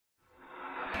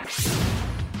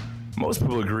Most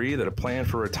people agree that a plan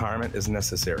for retirement is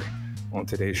necessary. On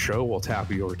today's show, we'll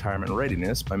tackle your retirement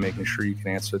readiness by making sure you can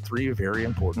answer 3 very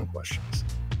important questions.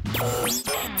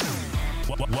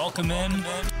 Welcome in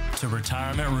to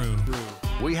Retirement Room.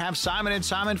 We have Simon &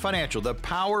 Simon Financial, the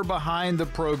power behind the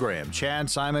program. Chad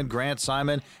Simon, Grant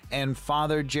Simon, and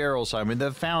Father Gerald Simon,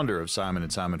 the founder of Simon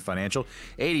 & Simon Financial.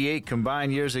 88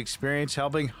 combined years experience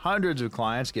helping hundreds of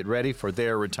clients get ready for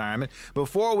their retirement.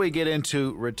 Before we get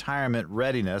into retirement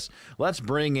readiness, let's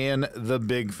bring in the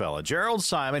big fella, Gerald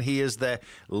Simon. He is the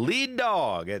lead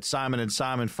dog at Simon &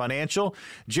 Simon Financial.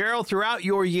 Gerald, throughout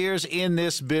your years in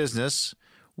this business,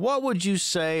 what would you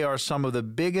say are some of the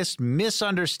biggest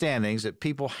misunderstandings that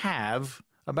people have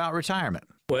about retirement?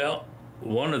 Well,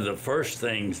 one of the first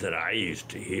things that I used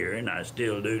to hear, and I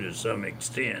still do to some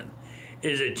extent,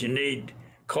 is that you need,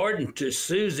 according to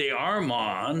Susie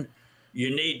Armand,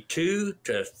 you need $2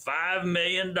 to $5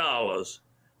 million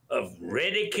of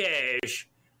ready cash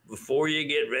before you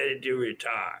get ready to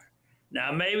retire.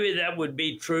 Now, maybe that would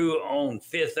be true on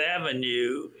Fifth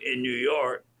Avenue in New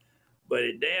York, but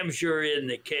it damn sure isn't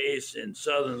the case in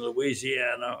southern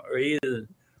Louisiana or either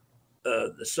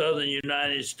the southern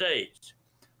United States.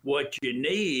 What you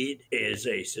need is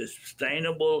a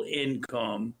sustainable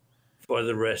income for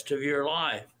the rest of your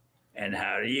life. And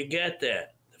how do you get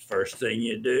that? The first thing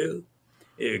you do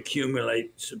is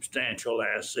accumulate substantial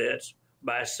assets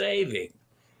by saving.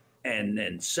 And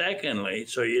then secondly,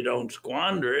 so you don't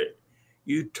squander it,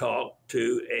 you talk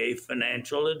to a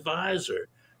financial advisor,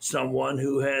 someone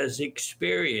who has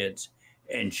experience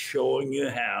in showing you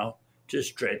how to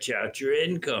stretch out your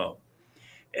income.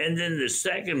 And then the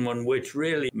second one, which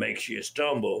really makes you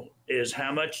stumble, is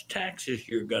how much taxes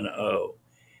you're going to owe.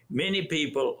 Many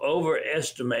people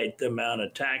overestimate the amount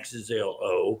of taxes they'll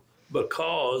owe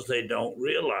because they don't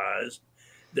realize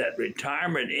that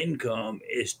retirement income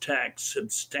is taxed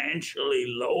substantially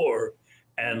lower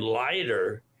and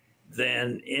lighter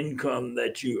than income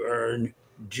that you earn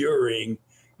during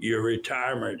your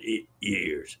retirement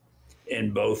years.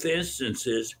 In both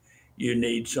instances, you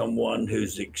need someone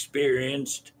who's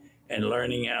experienced and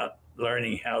learning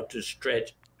how to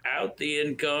stretch out the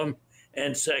income.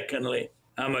 And secondly,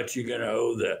 how much you're going to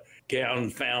owe the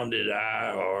confounded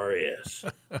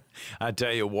IRS. I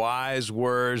tell you, wise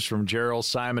words from Gerald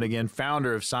Simon, again,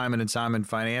 founder of Simon & Simon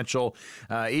Financial.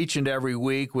 Each and every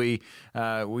week we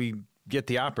get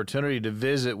the opportunity to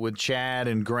visit with Chad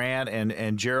and Grant,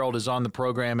 and Gerald is on the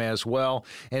program as well.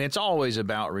 And it's always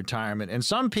about retirement. And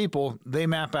some people, they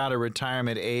map out a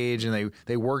retirement age and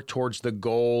they work towards the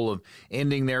goal of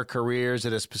ending their careers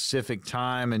at a specific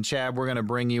time. And Chad, we're going to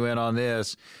bring you in on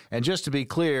this. And just to be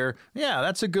clear, yeah,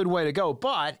 that's a good way to go.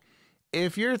 But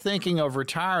if you're thinking of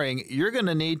retiring, you're going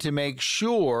to need to make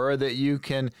sure that you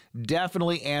can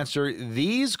definitely answer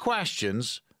these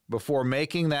questions before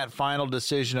making that final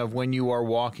decision of when you are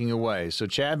walking away. So,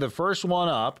 Chad, the first one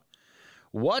up,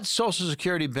 what Social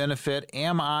Security benefit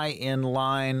am I in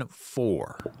line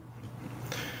for?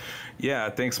 Yeah,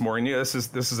 thanks, Maureen. Yeah, this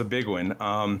is a big one.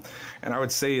 And I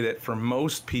would say that for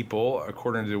most people,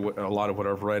 according to a lot of what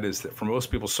I've read, is that for most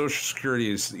people, Social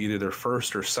Security is either their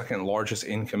first or second largest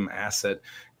income asset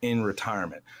in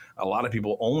retirement. A lot of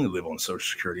people only live on Social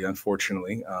Security,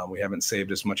 unfortunately. We haven't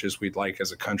saved as much as we'd like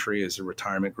as a country, as a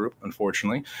retirement group,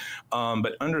 unfortunately.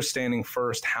 But understanding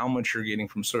first how much you're getting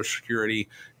from Social Security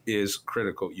is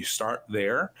critical. You start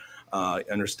there,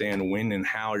 understand when and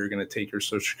how you're going to take your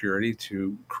Social Security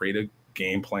to create a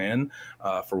game plan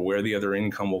for where the other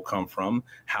income will come from,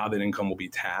 how that income will be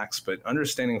taxed. But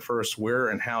understanding first where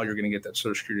and how you're going to get that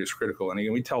Social Security is critical. And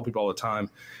again, we tell people all the time,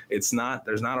 there's not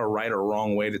a right or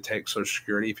wrong way to take Social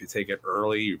Security. If you take it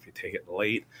early, if you take it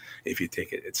late, if you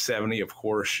take it at 70, of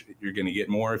course, you're going to get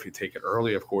more. If you take it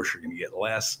early, of course, you're going to get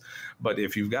less. But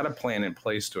if you've got a plan in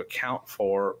place to account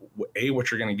for,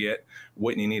 what you're going to get,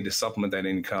 what you need to supplement that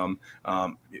income,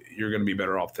 you're going to be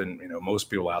better off than most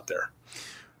people out there.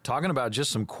 Talking about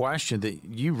just some questions that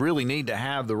you really need to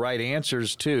have the right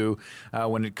answers to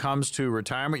when it comes to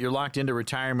retirement. You're locked into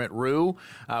Retirement Rue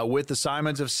with the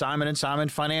Simons of Simon & Simon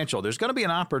Financial. There's going to be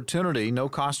an opportunity, no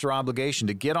cost or obligation,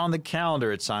 to get on the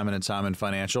calendar at Simon & Simon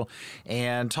Financial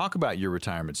and talk about your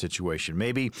retirement situation.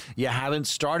 Maybe you haven't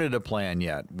started a plan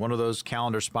yet. One of those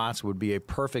calendar spots would be a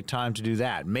perfect time to do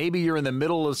that. Maybe you're in the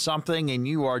middle of something and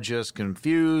you are just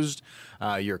confused.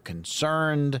 You're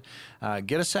concerned.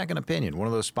 Get a second opinion. One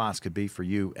of those spots could be for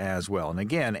you as well. And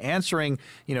again, answering,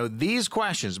 these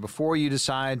questions before you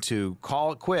decide to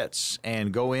call it quits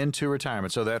and go into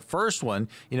retirement. So that first one,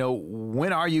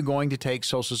 when are you going to take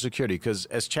Social Security? Because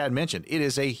as Chad mentioned, it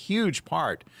is a huge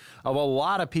part of a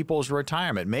lot of people's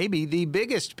retirement, maybe the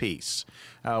biggest piece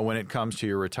when it comes to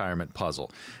your retirement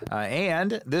puzzle.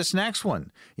 And this next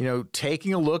one,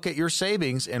 taking a look at your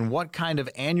savings and what kind of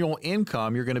annual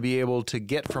income you're going to be able to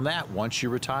get from that once you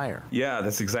retire. Yeah,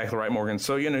 that's exactly right, Morgan.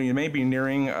 So, you may be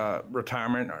nearing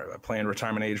retirement or a planned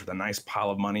retirement age with a nice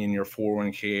pile of money in your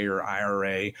 401k or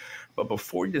IRA. But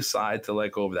before you decide to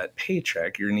let go of that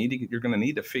paycheck, you're going to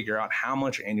need to figure out how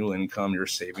much annual income your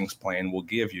savings plan will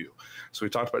give you. So we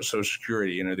talked about Social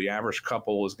Security. The average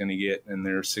couple is going to get in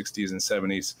their 60s and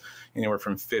 70s anywhere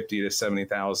from $50,000 to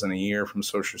 $70,000 a year from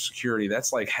Social Security.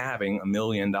 That's like having $1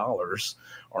 million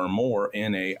or more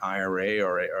in a IRA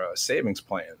or a savings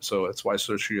plan. So that's why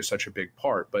Social Security is such a big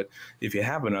part. But if you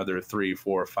have another 300,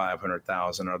 400,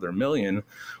 500,000, another million,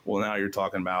 well, now you're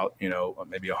talking about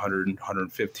maybe $100,000,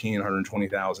 $115,000,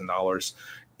 $120,000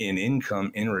 in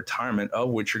income in retirement, of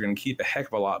which you're going to keep a heck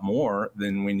of a lot more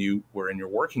than when you were in your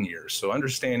working years. So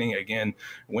understanding, again,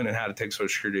 when and how to take Social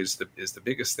Security is the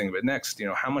biggest thing. But next,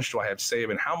 how much do I have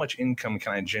saved and how much income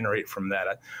can I generate from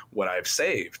that, what I've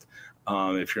saved?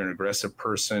 If you're an aggressive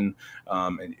person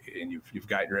and you've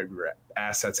got your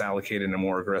assets allocated in a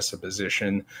more aggressive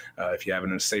position, if you have it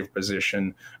in a safe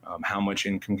position, how much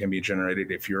income can be generated.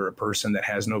 If you're a person that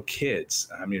has no kids,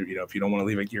 if you don't want to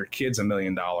leave your kids $1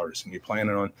 million and you plan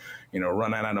on,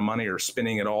 running out of money or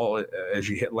spending it all as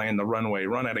you land the runway,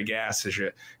 run out of gas as you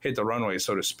hit the runway,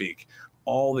 so to speak.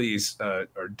 All these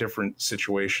are different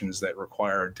situations that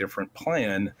require a different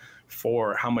plan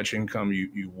for how much income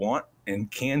you want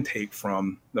and can take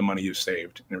from the money you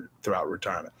saved throughout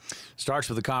retirement. Starts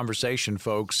with a conversation,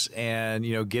 folks, and,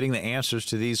 getting the answers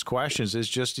to these questions is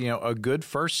just, a good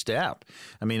first step.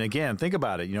 Again, think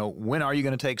about it. When are you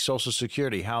going to take Social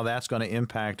Security, how that's going to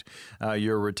impact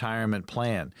your retirement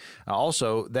plan.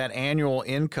 Also, that annual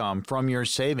income from your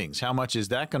savings, how much is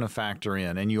that going to factor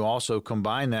in? And you also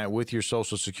combine that with your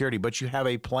Social Security, but you have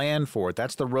a plan for it.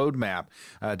 That's the roadmap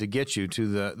to get you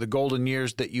to the golden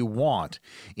years that you want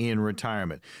in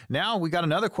retirement. Now, we got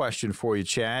another question for you,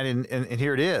 Chad, and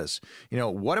here it is.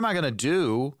 What am I going to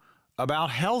do about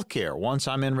health care once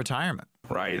I'm in retirement?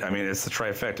 Right. It's the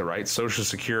trifecta, right? Social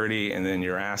Security, and then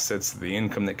your assets, the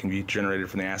income that can be generated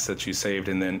from the assets you saved,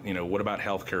 and then, what about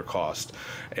healthcare costs?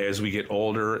 As we get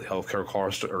older, healthcare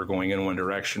costs are going in one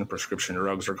direction. Prescription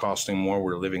drugs are costing more.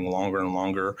 We're living longer and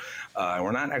longer.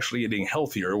 We're not actually getting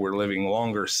healthier. We're living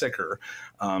longer, sicker.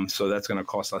 So that's going to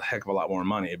cost a heck of a lot more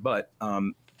money. But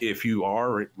if you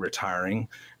are retiring,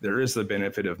 there is the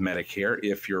benefit of Medicare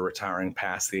if you're retiring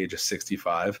past the age of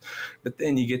 65. But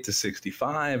then you get to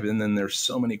 65, and then there's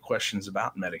so many questions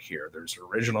about Medicare. There's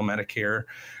original Medicare,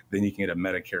 then you can get a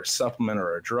Medicare supplement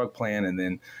or a drug plan, and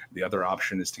then the other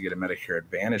option is to get a Medicare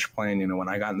Advantage plan. When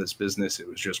I got in this business, it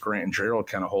was just Grant and Gerald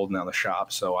kind of holding down the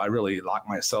shop. So I really locked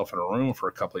myself in a room for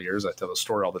a couple of years. I tell the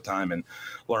story all the time and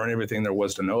learn everything there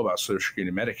was to know about Social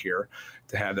Security and Medicare,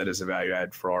 to have that as a value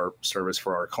add for our service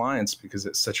for our clients, because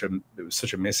it was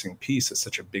such a missing piece. It's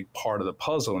such a big part of the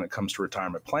puzzle when it comes to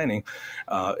retirement planning,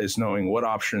 is knowing what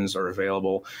options are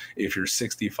available if you're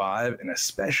 65, and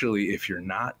especially if you're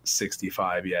not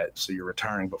 65 yet. So you're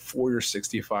retiring before you're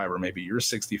 65, or maybe you're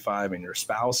 65 and your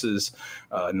spouse is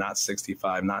not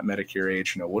 65, not Medicare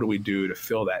age. What do we do to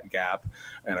fill that gap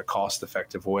in a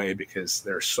cost-effective way? Because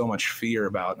there's so much fear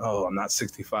about, I'm not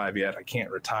 65 yet, I can't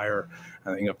retire.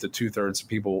 I think up to 2/3 of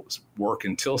people work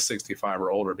until 65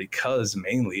 or older because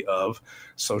mainly of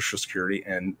Social Security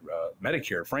and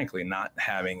Medicare, frankly, not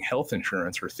having health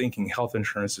insurance or thinking health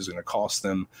insurance is going to cost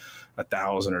them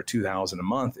 $1,000 or $2,000 a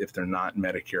month if they're not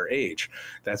Medicare age.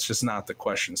 That's just not the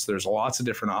question. So there's lots of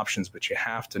different options, but you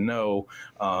have to know,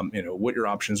 what your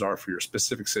options are for your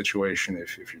specific situation.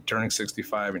 If you're turning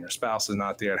 65 and your spouse is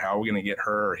not there, how are we going to get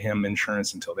her or him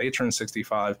insurance until they turn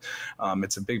 65?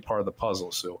 It's a big part of the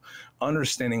puzzle. So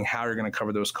understanding how you're going to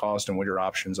cover those costs and what your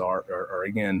options are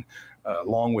again,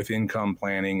 along with income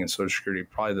planning and Social Security,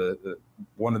 probably the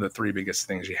one of the three biggest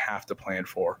things you have to plan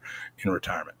for in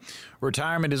retirement.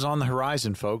 Retirement is on the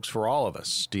horizon, folks, for all of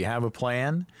us. Do you have a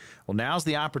plan? Well, now's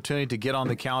the opportunity to get on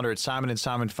the calendar at Simon &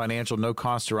 Simon Financial, no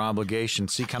cost or obligation,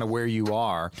 see kind of where you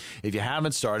are. If you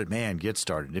haven't started, get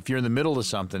started. If you're in the middle of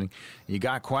something, you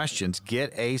got questions,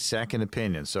 get a second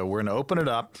opinion. So we're going to open it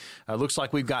up. Looks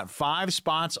like we've got 5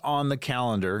 spots on the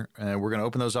calendar, and we're going to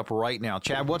open those up right now.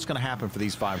 Chad, what's going to happen for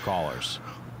these 5 callers?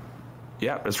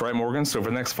 Yeah, that's right, Morgan. So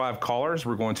for the next 5 callers,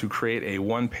 we're going to create a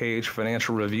 1-page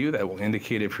financial review that will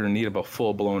indicate if you're in need of a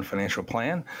full-blown financial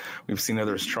plan. We've seen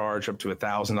others charge up to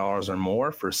 $1,000 or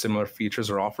more for similar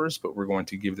features or offers, but we're going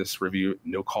to give this review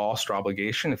no cost or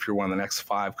obligation if you're one of the next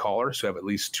 5 callers who have at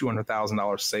least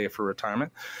 $200,000 saved for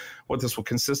retirement. What this will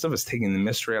consist of is taking the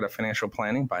mystery out of financial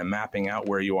planning by mapping out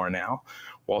where you are now.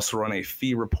 We'll also run a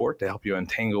fee report to help you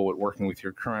untangle what working with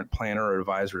your current planner or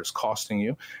advisor is costing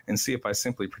you and see if by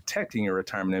simply protecting your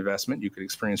retirement investment, you could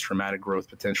experience dramatic growth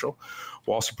potential.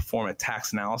 We'll also perform a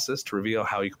tax analysis to reveal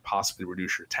how you could possibly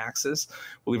reduce your taxes.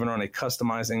 We'll even run a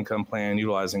customized income plan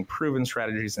utilizing proven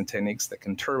strategies and techniques that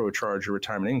can turbocharge your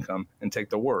retirement income and take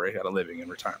the worry out of living in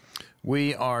retirement.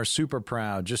 We are super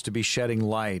proud just to be shedding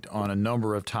light on a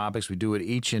number of topics. We do it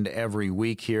each and every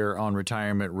week here on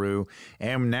Retirement Roo.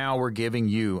 And now we're giving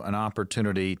you an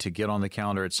opportunity to get on the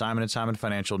calendar at Simon & Simon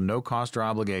Financial, no cost or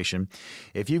obligation.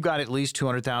 If you've got at least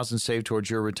 $200,000 saved towards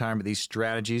your retirement, these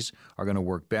strategies are going to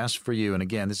work best for you. And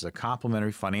again, this is a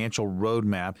complimentary financial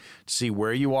roadmap to see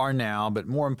where you are now, but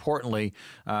more importantly,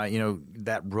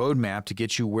 that roadmap to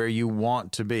get you where you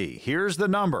want to be. Here's the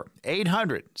number,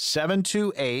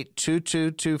 800-728-2225.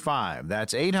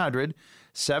 That's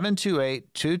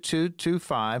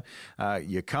 800-728-2225.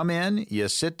 You come in, you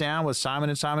sit down with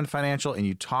Simon & Simon Financial, and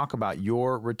you talk about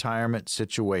your retirement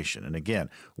situation. And again,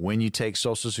 when you take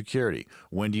Social Security,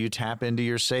 when do you tap into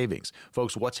your savings?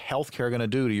 Folks, what's healthcare going to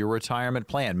do to your retirement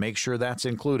plan? Make sure that's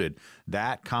included.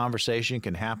 That conversation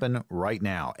can happen right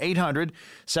now.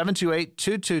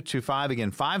 800-728-2225.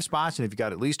 Again, 5 spots, and if you've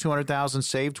got at least $200,000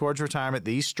 saved towards retirement,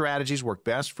 these strategies work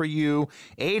best for you.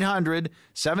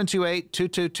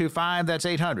 800-728-2225. That's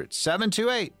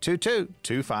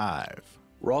 800-728-2225.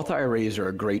 Roth IRAs are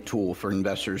a great tool for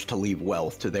investors to leave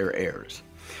wealth to their heirs.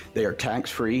 They are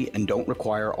tax-free and don't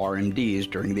require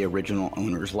RMDs during the original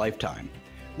owner's lifetime.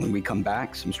 When we come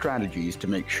back, some strategies to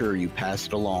make sure you pass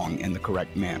it along in the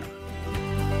correct manner.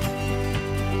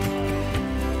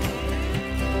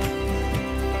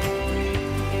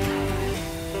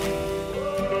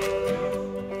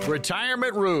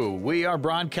 Retirement Roo. We are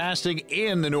broadcasting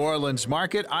in the New Orleans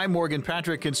market. I'm Morgan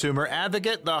Patrick, consumer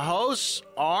advocate. The hosts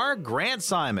are Grant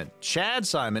Simon, Chad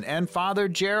Simon, and Father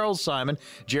Gerald Simon.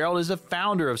 Gerald is the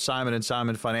founder of Simon &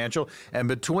 Simon Financial, and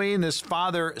between this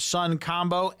father-son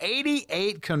combo,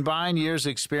 88 combined years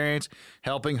experience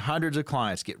helping hundreds of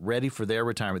clients get ready for their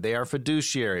retirement. They are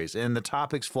fiduciaries, and the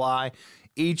topics fly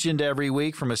each and every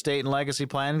week, from estate and legacy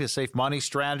planning to safe money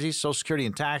strategies, Social Security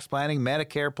and tax planning,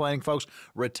 Medicare planning, folks,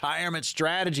 retirement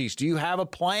strategies. Do you have a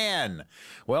plan?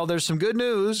 Well, there's some good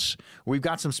news. We've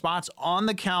got some spots on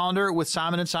the calendar with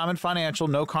Simon & Simon Financial,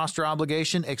 no cost or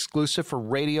obligation, exclusive for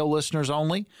radio listeners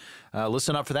only.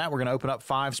 Listen up for that. We're going to open up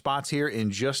 5 spots here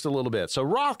in just a little bit. So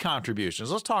Roth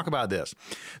contributions, let's talk about this.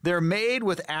 They're made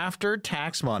with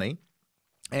after-tax money.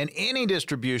 And any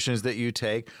distributions that you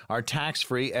take are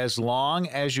tax-free as long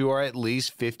as you are at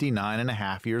least 59 and a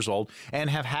half years old and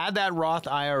have had that Roth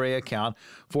IRA account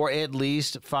for at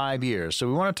least 5 years. So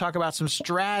we want to talk about some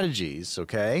strategies,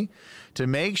 okay, to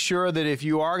make sure that if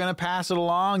you are going to pass it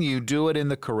along, you do it in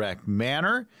the correct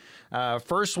manner.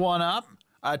 First one up,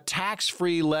 a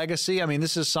tax-free legacy. I mean,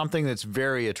 this is something that's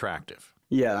very attractive.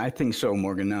 Yeah, I think so,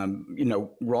 Morgan.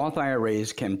 Roth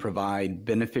IRAs can provide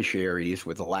beneficiaries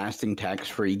with a lasting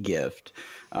tax-free gift.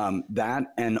 That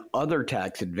and other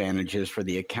tax advantages for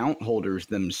the account holders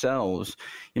themselves.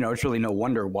 It's really no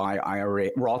wonder why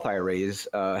Roth IRAs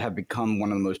have become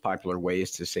one of the most popular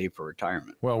ways to save for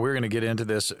retirement. Well, we're going to get into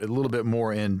this a little bit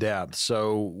more in depth.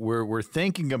 So we're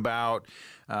thinking about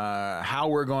how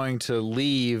we're going to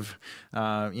leave,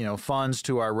 funds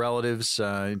to our relatives,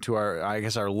 to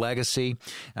our legacy.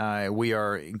 We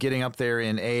are getting up there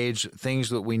in age, things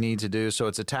that we need to do. So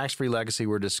it's a tax-free legacy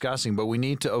we're discussing, but we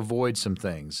need to avoid some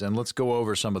things. And let's go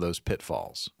over some of those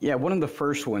pitfalls. Yeah, one of the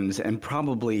first ones, and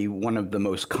probably one of the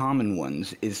most common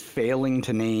ones, is failing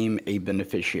to name a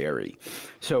beneficiary.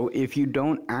 So if you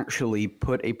don't actually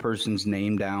put a person's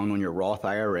name down on your Roth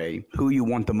IRA, who you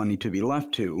want the money to be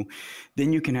left to,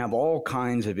 then you can have all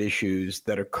kinds of issues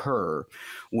that occur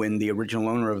when the original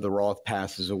owner of the Roth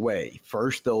passes away.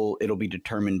 First, it'll be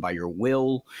determined by your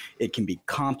will. It can be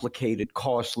complicated,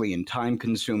 costly, and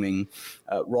time-consuming.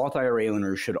 Roth IRA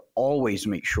owners should always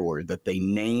make sure that they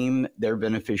name their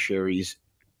beneficiaries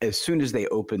as soon as they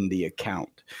open the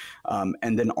account.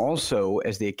 And then also,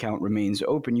 as the account remains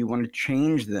open, you want to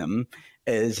change them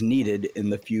as needed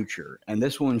in the future. And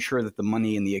this will ensure that the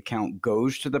money in the account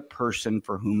goes to the person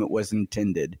for whom it was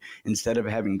intended, instead of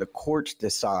having the courts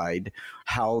decide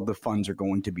how the funds are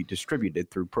going to be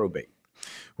distributed through probate.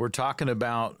 We're talking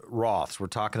about Roths. We're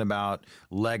talking about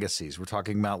legacies. We're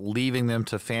talking about leaving them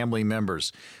to family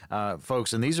members,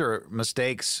 folks. And these are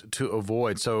mistakes to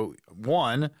avoid. So,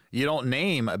 one, you don't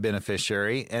name a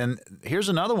beneficiary. And here's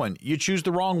another one. You choose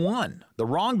the wrong one, the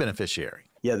wrong beneficiary.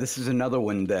 Yeah, this is another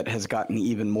one that has gotten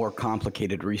even more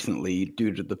complicated recently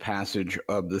due to the passage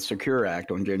of the Secure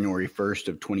Act on January 1st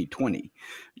of 2020.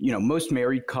 Most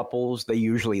married couples, they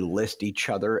usually list each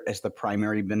other as the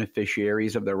primary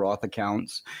beneficiaries of their Roth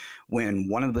accounts. When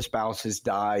one of the spouses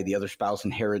die, the other spouse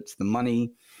inherits the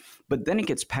money. But then it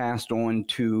gets passed on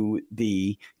to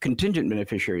the contingent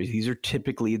beneficiaries. These are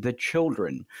typically the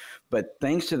children. But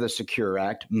thanks to the Secure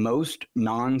Act, most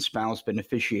non-spouse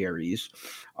beneficiaries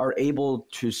are able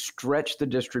to stretch the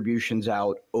distributions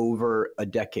out over a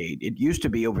decade. It used to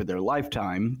be over their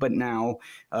lifetime, but now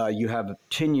you have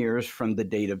 10 years from the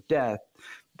date of death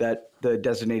that the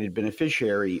designated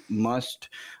beneficiary must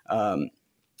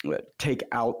take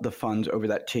out the funds over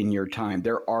that 10-year time.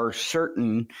 There are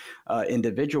certain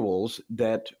individuals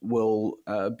that will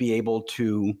be able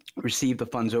to receive the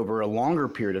funds over a longer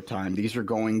period of time. These are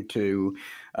going to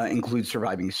include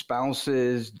surviving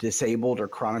spouses, disabled or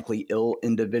chronically ill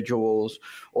individuals,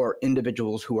 or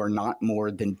individuals who are not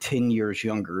more than 10 years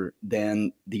younger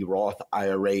than the Roth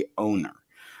IRA owner.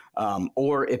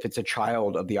 Or if it's a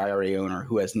child of the IRA owner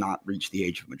who has not reached the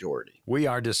age of majority. We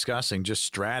are discussing just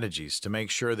strategies to make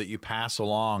sure that you pass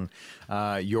along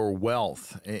your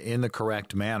wealth in the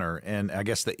correct manner. And I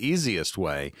guess the easiest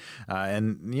way,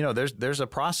 there's a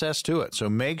process to it. So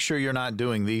make sure you're not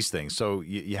doing these things. So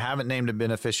you haven't named a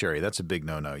beneficiary. That's a big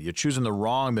no-no. You're choosing the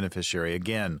wrong beneficiary.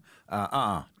 Again,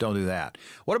 don't do that.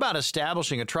 What about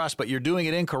establishing a trust, but you're doing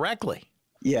it incorrectly?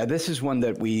 Yeah, this is one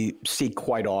that we see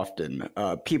quite often.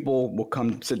 People will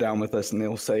come sit down with us and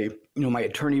they'll say, my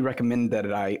attorney recommended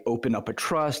that I open up a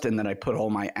trust and then I put all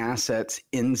my assets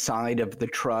inside of the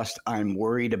trust. I'm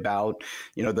worried about,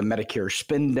 the Medicare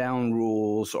spend down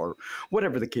rules or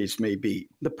whatever the case may be.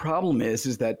 The problem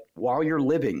is that while you're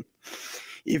living,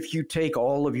 if you take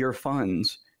all of your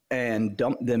funds and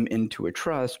dump them into a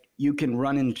trust, you can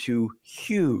run into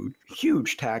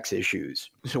huge tax issues.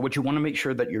 So what you want to make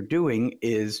sure that you're doing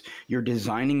is you're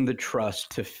designing the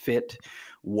trust to fit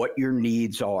what your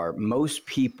needs are. Most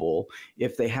people,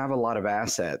 if they have a lot of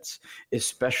assets,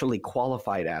 especially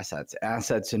qualified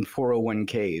assets in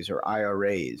 401ks or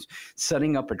IRAs,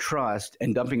 setting up a trust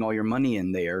and dumping all your money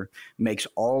in there makes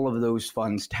all of those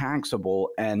funds taxable,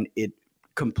 and it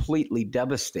completely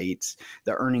devastates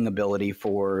the earning ability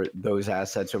for those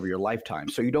assets over your lifetime.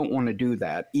 So you don't want to do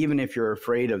that. Even if you're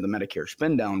afraid of the Medicare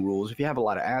spend down rules, if you have a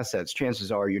lot of assets,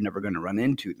 chances are you're never going to run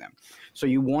into them. So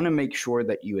you want to make sure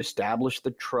that you establish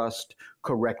the trust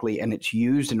correctly and it's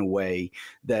used in a way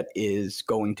that is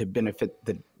going to benefit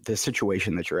the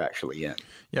situation that you're actually in.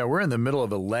 Yeah, we're in the middle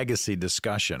of a legacy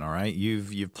discussion, all right?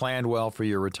 You've planned well for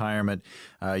your retirement.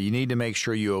 You need to make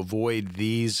sure you avoid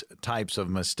these types of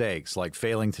mistakes, like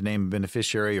failing to name a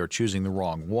beneficiary or choosing the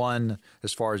wrong one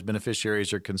as far as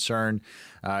beneficiaries are concerned.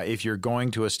 If you're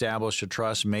going to establish a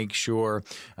trust, make sure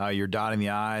you're dotting the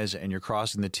I's and you're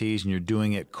crossing the T's and you're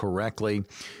doing it correctly.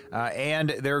 And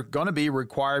there are going to be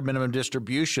required minimum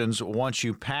distributions once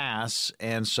you pass,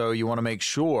 and so you want to make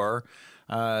sure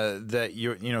that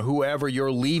whoever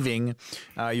you're leaving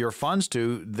your funds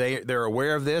to, they're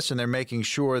aware of this and they're making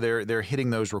sure they're hitting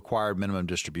those required minimum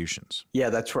distributions. Yeah,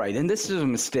 that's right. And this is a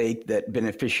mistake that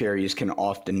beneficiaries can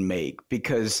often make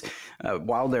because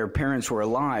while their parents were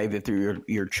alive, if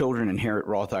your children inherit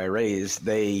Roth IRAs,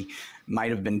 they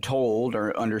might have been told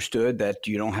or understood that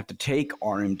you don't have to take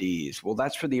RMDs. Well,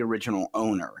 that's for the original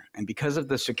owner. And because of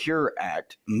the Secure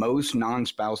Act, most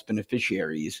non-spouse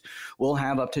beneficiaries will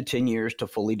have up to 10 years to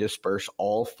fully disperse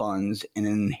all funds in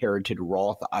an inherited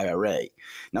Roth IRA.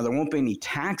 Now, there won't be any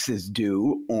taxes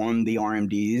due on the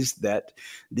RMDs that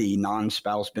the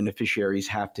non-spouse beneficiaries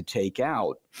have to take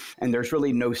out. And there's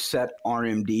really no set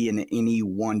RMD in any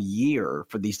 1 year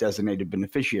for these designated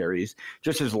beneficiaries.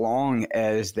 Just as long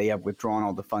as they have withdrawn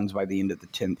all the funds by the end of the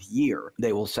 10th year,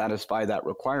 they will satisfy that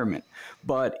requirement.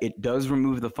 But it does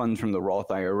remove the funds from the Roth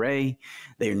IRA.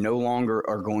 They no longer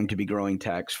are going to be growing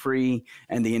tax-free,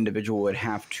 and the individual would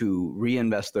have to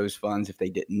reinvest those funds if they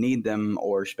didn't need them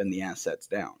or spend the assets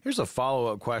down. Here's a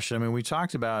follow-up question. I mean, we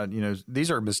talked about, these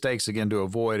are mistakes, again, to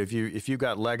avoid. If you've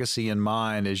got legacy in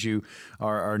mind as you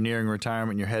are nearing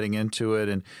retirement, you're heading into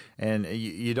it, and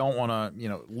you don't want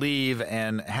to, leave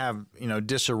and have,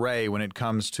 disarray when it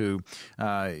comes to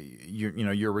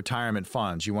your retirement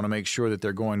funds. You want to make sure that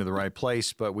they're going to the right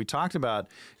place. But we talked about,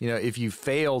 if you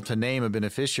fail to name a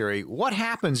beneficiary, what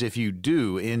happens if you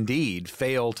do indeed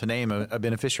fail to name a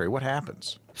beneficiary? What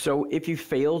happens? So if you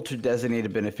fail to designate a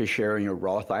beneficiary in your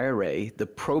Roth IRA, the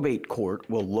probate court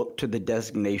will look to the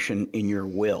designation in your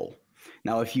will.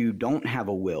 Now, if you don't have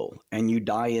a will and you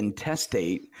die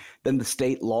intestate, then the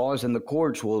state laws and the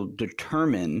courts will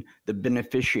determine the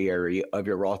beneficiary of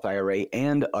your Roth IRA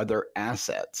and other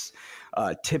assets.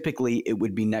 Typically, it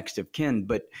would be next of kin,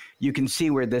 but you can see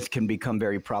where this can become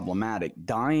very problematic.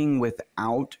 Dying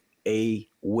without a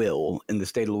will in the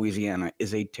state of Louisiana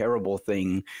is a terrible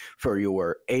thing for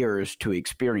your heirs to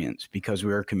experience because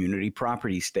we're a community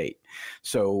property state.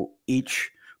 So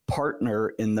each partner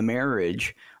in the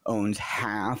marriage owns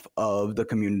half of the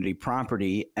community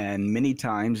property, and many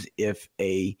times if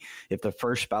the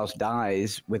first spouse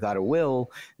dies without a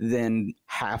will, then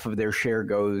half of their share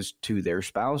goes to their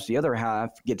spouse. The other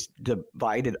half gets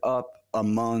divided up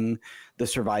among the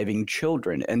surviving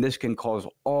children, and this can cause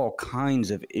all kinds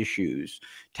of issues,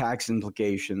 tax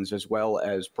implications, as well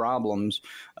as problems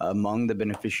among the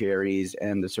beneficiaries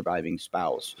and the surviving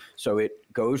spouse. So it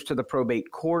goes to the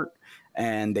probate court,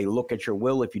 and they look at your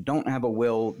will. If you don't have a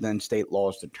will, then state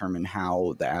laws determine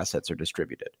how the assets are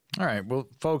distributed. All right. Well,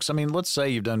 folks, let's say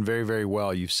you've done very, very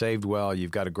well. You've saved well.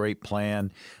 You've got a great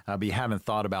plan, but you haven't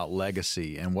thought about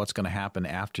legacy and what's going to happen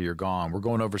after you're gone. We're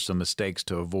going over some mistakes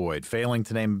to avoid. Failing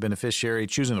to name a beneficiary,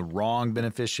 choosing the wrong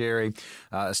beneficiary,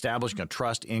 establishing a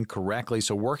trust incorrectly.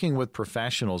 So working with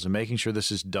professionals and making sure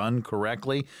this is done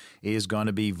correctly is going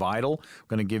to be vital.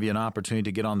 We're going to give you an opportunity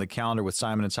to get on the calendar with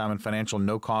Simon & Simon Financial,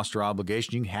 no cost or obligation.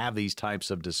 You can have these types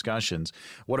of discussions.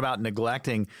 What about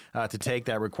neglecting to take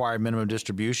that required minimum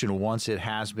distribution once it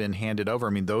has been handed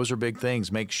over? Those are big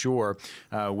things. Make sure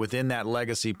within that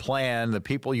legacy plan, the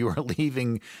people you are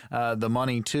leaving the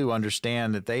money to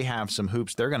understand that they have some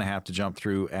hoops they're going to have to jump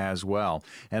through as well.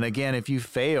 And again, if you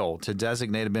fail to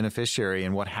designate a beneficiary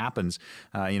and what happens,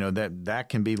 that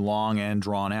can be long and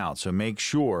drawn out. So make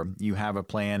sure you have a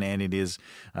plan and it is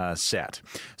set.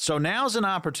 So now's an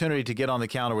opportunity to get on the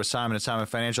calendar with Simon & Simon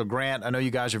Financial. Grant, I know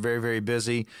you guys are very, very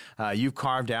busy. You've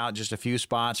carved out just a few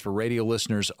spots for radio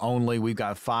listeners only. We've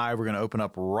got 5. We're going to open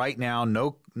up right now.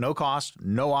 No cost,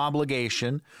 no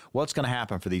obligation. What's going to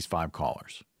happen for these 5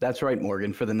 callers? That's right,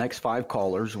 Morgan. For the next 5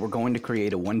 callers, we're going to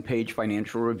create a one-page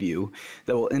financial review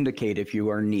that will indicate if you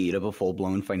are in need of a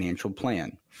full-blown financial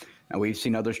plan. Now, we've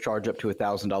seen others charge up to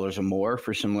 $1,000 or more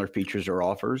for similar features or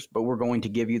offers, but we're going to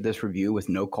give you this review with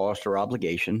no cost or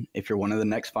obligation if you're one of the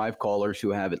next 5 callers who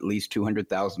have at least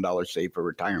 $200,000 saved for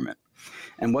retirement.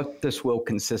 And what this will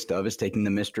consist of is taking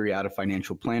the mystery out of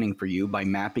financial planning for you by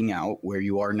mapping out where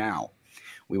you are now.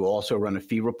 We will also run a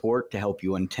fee report to help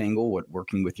you untangle what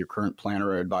working with your current planner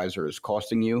or advisor is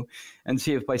costing you and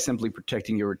see if by simply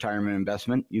protecting your retirement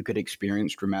investment, you could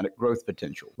experience dramatic growth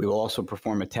potential. We will also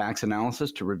perform a tax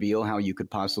analysis to reveal how you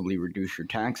could possibly reduce your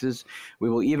taxes. We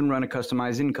will even run a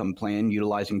customized income plan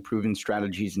utilizing proven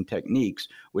strategies and techniques,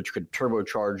 which could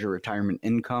turbocharge your retirement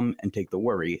income and take the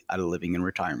worry out of living in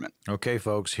retirement. Okay,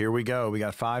 folks, here we go. We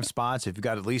got 5 spots. If you've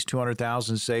got at least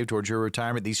 $200,000 saved towards your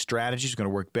retirement, these strategies are going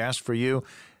to work best for you.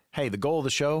 Hey, the goal of the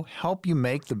show, help you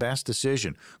make the best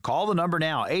decision. Call the number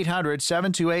now,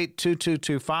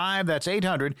 800-728-2225. That's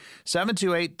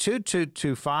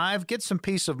 800-728-2225. Get some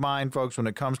peace of mind, folks, when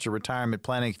it comes to retirement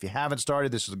planning. If you haven't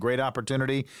started, this is a great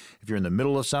opportunity. If you're in the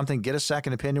middle of something, get a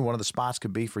second opinion. One of the spots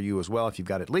could be for you as well. If you've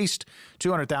got at least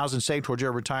 $200,000 saved towards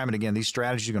your retirement, again, these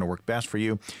strategies are going to work best for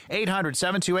you.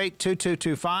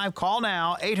 800-728-2225. Call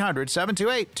now,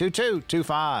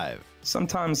 800-728-2225.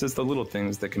 Sometimes it's the little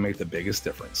things that can make the biggest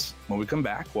difference. When we come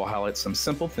back, we'll highlight some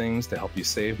simple things to help you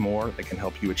save more that can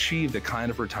help you achieve the kind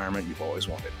of retirement you've always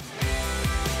wanted.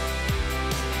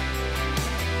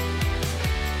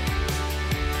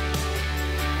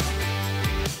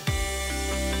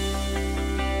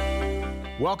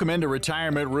 Welcome into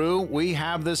Retirement Rue. We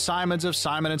have the Simons of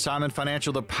Simon & Simon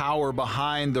Financial, the power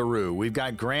behind the Rue. We've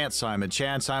got Grant Simon,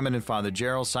 Chad Simon, and Father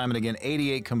Gerald Simon. Again,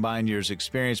 88 combined years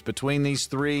experience between these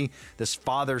 3, this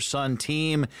father-son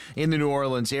team in the New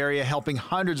Orleans area, helping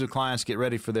hundreds of clients get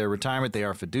ready for their retirement. They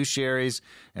are fiduciaries,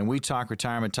 and we talk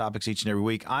retirement topics each and every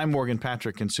week. I'm Morgan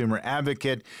Patrick, consumer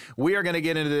advocate. We are going to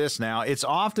get into this now. It's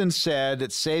often said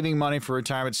that saving money for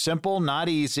retirement is simple, not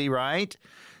easy, right?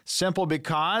 Simple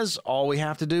because all we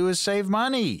have to do is save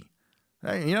money.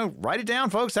 Write it down,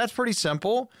 folks. That's pretty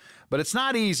simple. But it's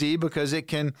not easy because it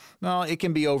can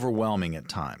be overwhelming at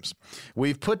times.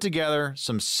 We've put together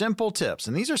some simple tips,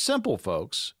 and these are simple,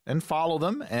 folks, and follow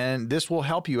them, and this will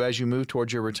help you as you move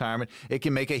towards your retirement. It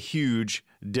can make a huge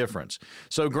difference.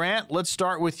 So, Grant, let's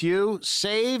start with you.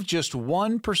 Save just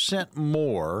 1%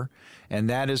 more, and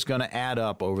that is going to add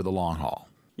up over the long haul.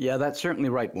 Yeah, that's certainly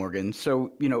right, Morgan.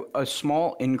 So, a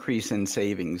small increase in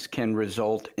savings can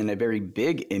result in a very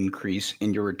big increase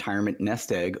in your retirement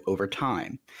nest egg over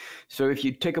time. So if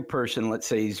you take a person, let's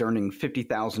say he's earning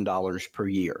 $50,000 per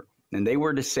year, and they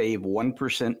were to save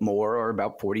 1% more, or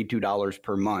about $42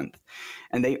 per month,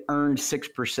 and they earned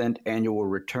 6% annual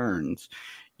returns,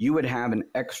 you would have an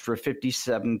extra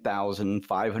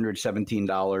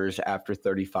 $57,517 after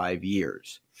 35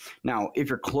 years. Now, if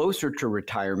you're closer to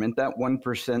retirement, that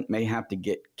 1% may have to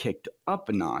get kicked up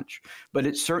a notch, but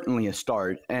it's certainly a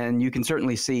start. And you can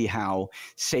certainly see how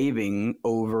saving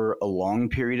over a long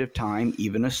period of time,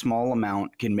 even a small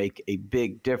amount, can make a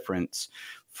big difference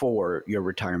for your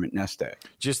retirement nest egg.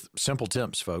 Just simple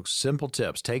tips, folks. Simple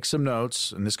tips. Take some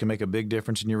notes, and this can make a big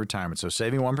difference in your retirement. So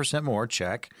saving 1% more,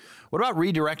 check. What about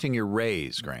redirecting your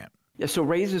raise, Grant? Yeah, so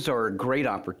raises are a great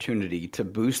opportunity to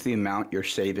boost the amount you're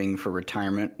saving for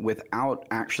retirement without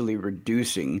actually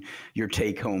reducing your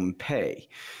take-home pay.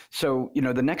 So,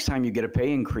 the next time you get a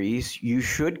pay increase, you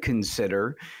should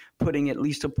consider putting at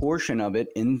least a portion of it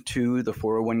into the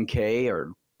 401k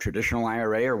or traditional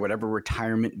IRA or whatever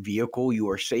retirement vehicle you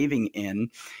are saving in.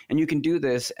 And you can do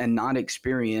this and not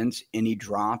experience any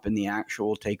drop in the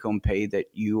actual take-home pay that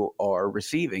you are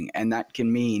receiving. And that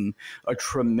can mean a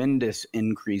tremendous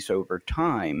increase over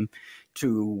time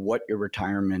to what your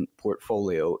retirement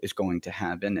portfolio is going to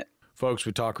have in it. Folks,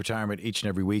 we talk retirement each and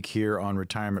every week here on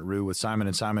Retirement Roo with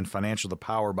Simon & Simon Financial, the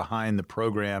power behind the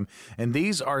program. And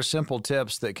these are simple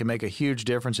tips that can make a huge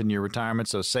difference in your retirement.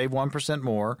 So save 1%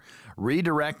 more,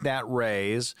 redirect that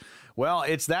raise. Well,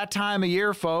 it's that time of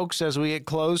year, folks, as we get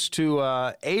close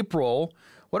to April.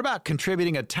 What about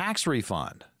contributing a tax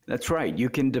refund? That's right.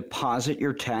 You can deposit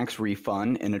your tax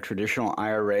refund in a traditional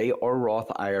IRA or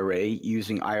Roth IRA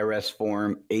using IRS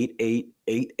Form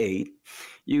 8888.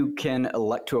 You can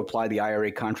elect to apply the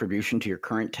IRA contribution to your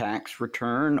current tax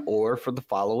return or for the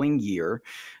following year.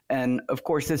 And of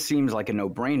course, this seems like a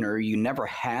no-brainer. You never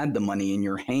had the money in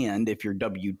your hand. If you're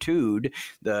W-2'd,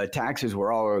 the taxes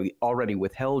were already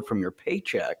withheld from your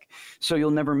paycheck, so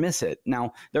you'll never miss it.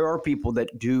 Now, there are people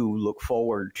that do look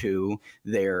forward to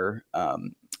their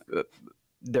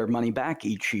money back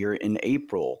each year in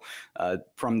April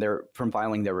from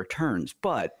filing their returns.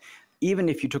 But even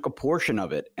if you took a portion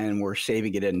of it and were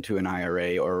saving it into an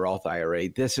IRA or a Roth IRA,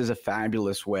 this is a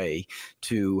fabulous way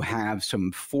to have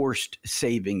some forced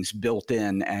savings built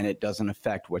in, and it doesn't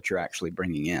affect what you're actually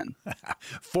bringing in.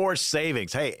 Forced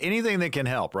savings. Hey, anything that can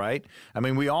help, right? I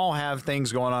mean, we all have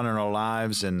things going on in our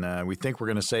lives, and we think we're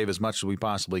going to save as much as we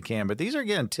possibly can. But these are,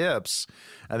 again, tips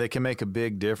that can make a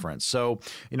big difference. So,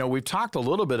 we've talked a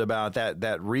little bit about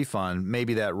that refund,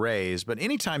 maybe that raise, but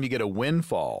anytime you get a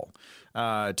windfall,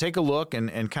 take a look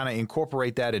and kind of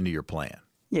incorporate that into your plan.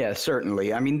 Yeah,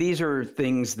 certainly. I mean, these are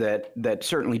things that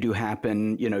certainly do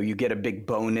happen. You get a big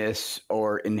bonus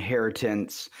or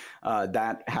inheritance.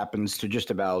 That happens to just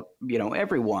about,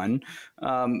 everyone.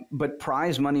 But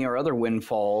prize money or other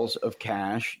windfalls of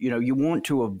cash, you want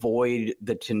to avoid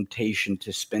the temptation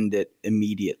to spend it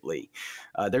immediately.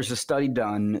 There's a study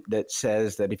done that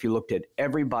says that if you looked at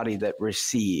everybody that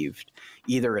received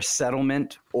either a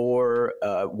settlement or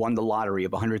won the lottery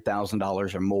of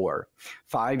 $100,000 or more,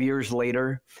 5 years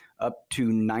later, up to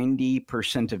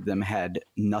 90% of them had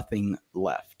nothing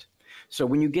left. So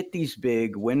when you get these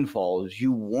big windfalls,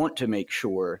 you want to make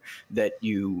sure that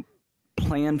you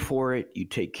plan for it, you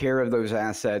take care of those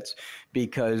assets,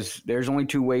 because there's only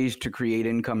two ways to create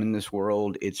income in this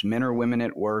world. It's men or women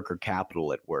at work or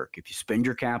capital at work. If you spend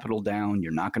your capital down,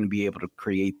 you're not going to be able to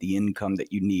create the income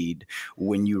that you need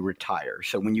when you retire.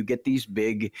 So when you get these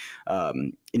big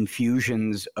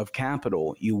infusions of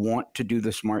capital, you want to do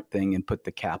the smart thing and put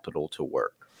the capital to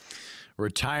work.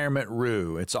 Retirement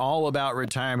Roo. It's all about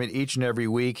retirement each and every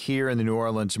week here in the New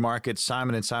Orleans market.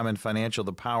 Simon & Simon Financial,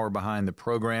 the power behind the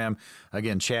program.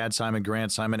 Again, Chad Simon,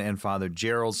 Grant Simon, and Father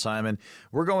Gerald Simon.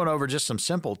 We're going over just some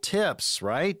simple tips,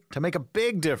 right, to make a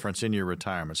big difference in your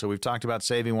retirement. So we've talked about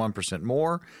saving 1%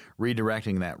 more,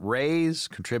 redirecting that raise,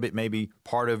 contribute maybe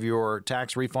part of your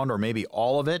tax refund or maybe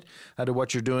all of it to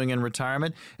what you're doing in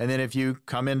retirement. And then if you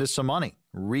come into some money,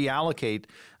 reallocate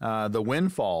the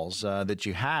windfalls that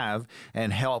you have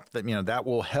and help that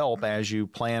will help as you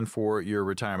plan for your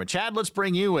retirement. Chad, let's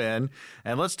bring you in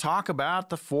and let's talk about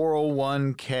the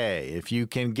 401k. If you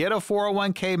can get a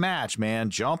 401k match, man,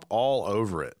 jump all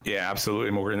over it. Yeah,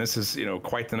 absolutely, Morgan. This is,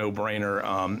 quite the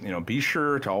no-brainer. Be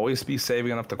sure to always be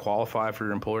saving enough to qualify for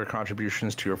your employer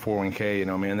contributions to your 401k.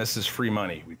 Man, this is free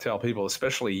money. We tell people,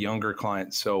 especially younger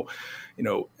clients. So,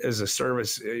 as a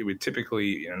service, we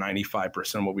typically,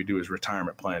 95% of what we do is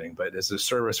retirement planning. But as a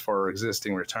service for our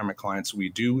existing retirement clients, we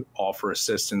do offer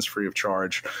assistance free of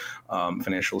charge,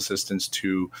 financial assistance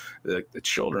to the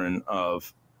children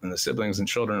of and the siblings and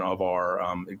children of our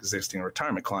existing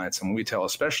retirement clients. And we tell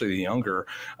especially the younger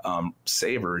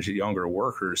savers, younger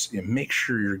workers, make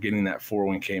sure you're getting that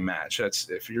 401k match. That's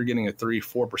if you're getting a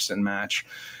 3-4% match,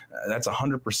 that's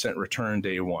 100% return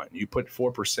day one. You put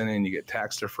 4% in, you get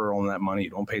tax deferral on that money. You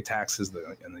don't pay taxes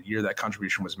in the year that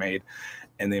contribution was made,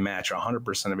 and they match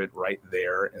 100% of it right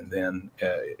there. And then,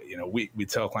 we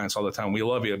tell clients all the time, we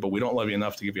love you, but we don't love you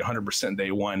enough to give you 100%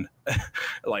 day one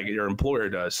like your employer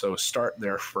does. So start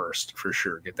there first for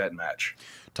sure. Get that match.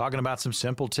 Talking about some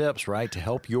simple tips, right, to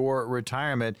help your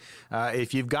retirement.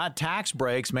 If you've got tax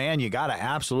breaks, man, you got to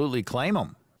absolutely claim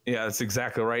them. Yeah, that's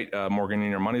exactly right, Morgan.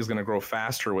 Your money is going to grow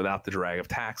faster without the drag of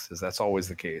taxes. That's always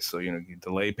the case. So, you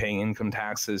delay paying income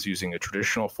taxes using a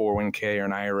traditional 401k or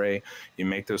an IRA. You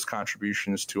make those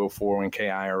contributions to a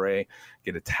 401k IRA,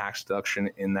 get a tax deduction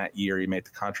in that year you make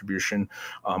the contribution,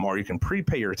 or you can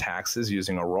prepay your taxes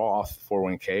using a Roth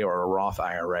 401k or a Roth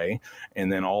IRA,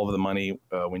 and then all of the money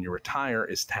when you retire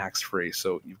is tax-free.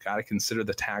 So you've got to consider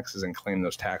the taxes and claim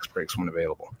those tax breaks when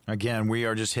available. Again, we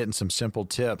are just hitting some simple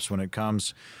tips when it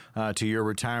comes to your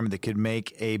retirement that could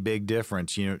make a big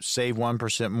difference. Save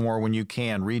 1% more when you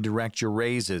can, redirect your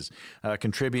raises,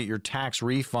 contribute your tax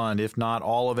refund, if not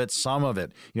all of it, some of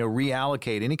it,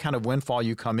 reallocate any kind of windfall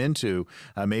you come into.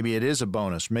 Maybe it is a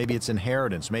bonus, maybe it's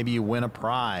inheritance, maybe you win a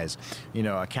prize,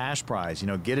 a cash prize,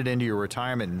 get it into your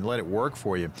retirement and let it work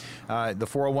for you. The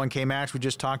 401k match we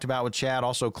just talked about with Chad,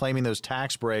 also claiming those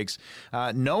tax breaks.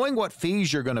 Knowing what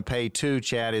fees you're going to pay too,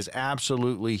 Chad, is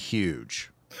absolutely huge.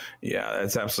 Yeah,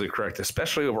 that's absolutely correct,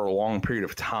 especially over a long period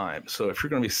of time. So if you're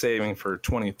going to be saving for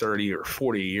 20, 30, or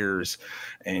 40 years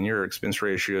and your expense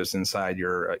ratios inside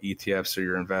your ETFs or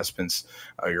your investments,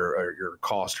 your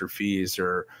cost or fees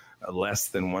are less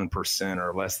than 1%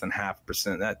 or less than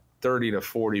 0.5%, that 30 to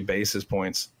 40 basis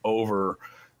points over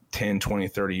 10, 20,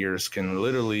 30 years can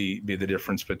literally be the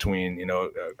difference between,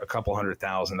 a couple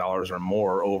 $100,000 or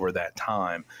more over that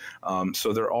time.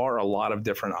 So there are a lot of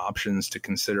different options to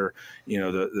consider,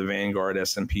 the Vanguard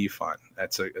S&P fund.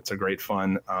 It's a great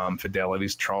fund.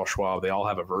 Fidelity's, Charles Schwab, they all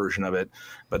have a version of it,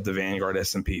 but the Vanguard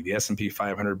S&P, the S&P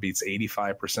 500 beats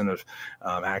 85% of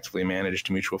actively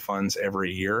managed mutual funds every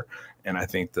year. And I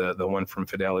think the one from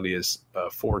Fidelity is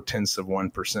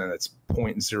 0.4%. That's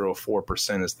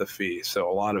 0.04% is the fee. So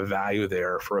a lot of value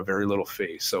there for a very little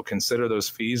fee. So consider those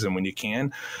fees, and when you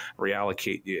can,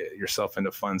 reallocate yourself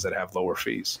into funds that have lower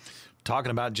fees.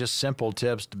 Talking about just simple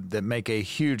tips that make a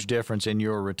huge difference in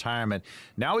your retirement.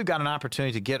 Now we've got an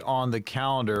opportunity to get on the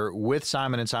calendar with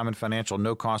Simon & Simon Financial,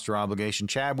 no cost or obligation.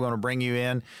 Chad, we're going to bring you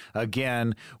in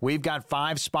again. We've got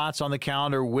 5 spots on the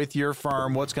calendar with your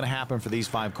firm. What's going to happen for these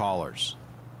 5 callers?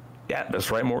 Yeah,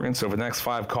 that's right, Morgan. So for the next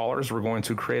 5 callers, we're going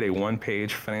to create a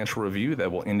 1-page financial review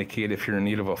that will indicate if you're in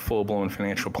need of a full-blown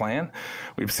financial plan.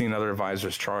 We've seen other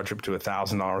advisors charge up to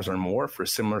 $1,000 or more for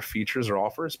similar features or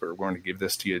offers, but we're going to give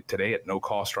this to you today at no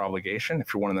cost or obligation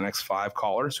if you're one of the next 5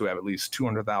 callers who have at least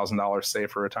 $200,000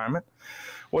 saved for retirement.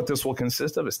 What this will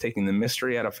consist of is taking the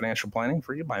mystery out of financial planning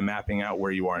for you by mapping out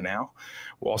where you are now.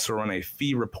 We'll also run a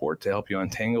fee report to help you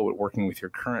untangle what working with your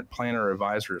current planner or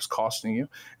advisor is costing you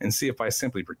and see if by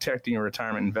simply protecting your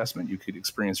retirement investment, you could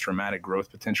experience dramatic growth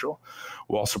potential.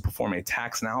 We'll also perform a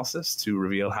tax analysis to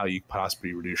reveal how you could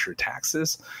possibly reduce your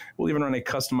taxes. We'll even run a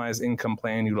customized income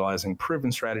plan utilizing proven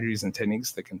strategies and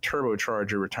techniques that can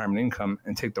turbocharge your retirement income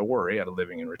and take the worry out of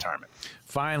living in retirement.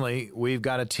 Finally, we've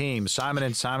got a team,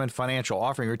 Simon & Simon Financial,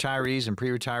 offering retirees and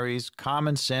pre-retirees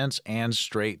common sense and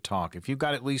straight talk. If you've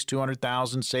got at least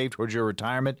 $200,000 saved towards your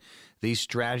retirement, these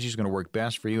strategies are going to work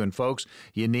best for you. And folks,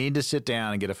 you need to sit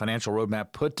down and get a financial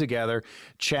roadmap put together.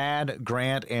 Chad,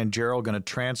 Grant, and Gerald are going to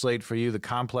translate for you the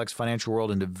complex financial world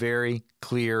into very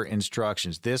clear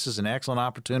instructions. This is an excellent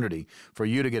opportunity for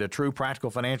you to get a true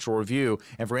practical financial review.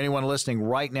 And for anyone listening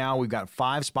right now, we've got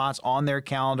 5 spots on their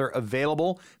calendar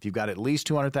available. If you've got at least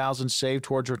 $200,000 saved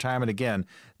towards retirement, again,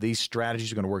 these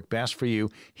strategies are going to work best for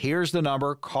you. Here's the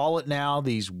number. Call it now.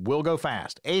 These will go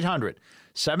fast. 800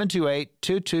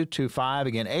 800-728-2225.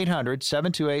 Again,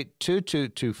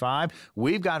 800-728-2225.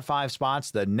 We've got 5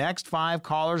 spots. The next 5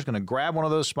 callers going to grab one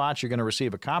of those spots. You're going to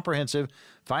receive a comprehensive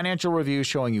financial review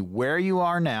showing you where you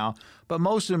are now, but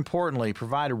most importantly,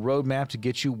 provide a roadmap to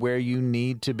get you where you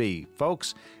need to be.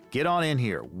 Folks, get on in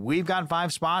here. We've got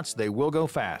 5 spots. They will go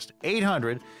fast.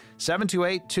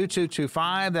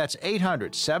 800-728-2225. That's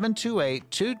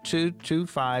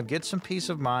 800-728-2225. Get some peace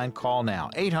of mind. Call now.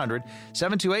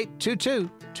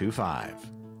 800-728-2225.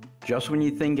 Just when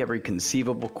you think every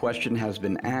conceivable question has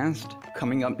been asked,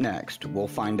 coming up next, we'll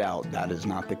find out that is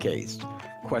not the case.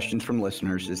 Questions from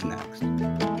listeners is next.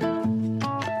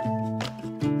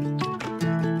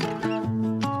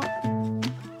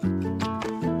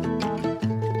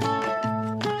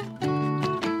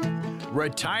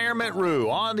 Retirement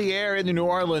Rue on the air in the New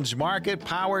Orleans market,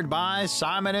 powered by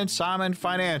Simon & Simon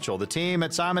Financial. The team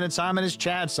at Simon & Simon is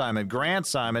Chad Simon, Grant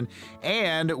Simon,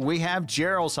 and we have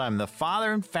Gerald Simon, the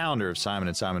father and founder of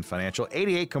Simon & Simon Financial.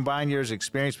 88 combined years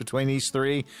experience between these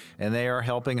three, and they are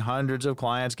helping hundreds of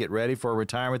clients get ready for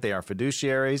retirement. They are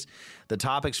fiduciaries. The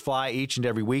topics fly each and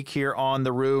every week here on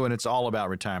the Rue, and it's all about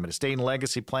retirement, estate and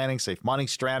legacy planning, safe money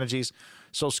strategies,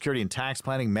 Social Security and tax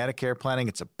planning, Medicare planning.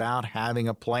 It's about having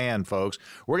a plan, folks.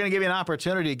 We're going to give you an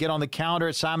opportunity to get on the calendar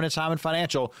at Simon & Simon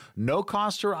Financial. No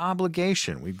cost or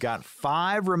obligation. We've got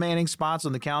 5 remaining spots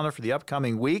on the calendar for the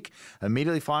upcoming week.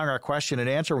 Immediately following our question and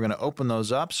answer, we're going to open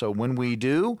those up. So when we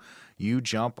do, you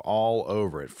jump all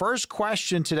over it. First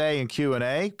question today in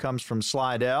Q&A comes from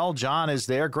Slidell. John is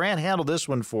there. Grant handled this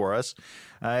one for us.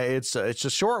 It's a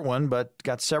short one, but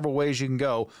got several ways you can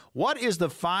go. What is the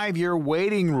 5-year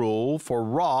waiting rule for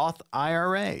Roth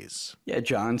IRAs? Yeah,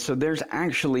 John. So there's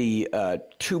actually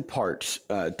 2 parts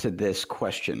to this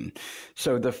question.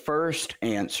 So the first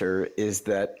answer is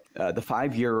that the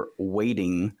 5-year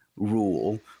waiting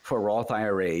rule for Roth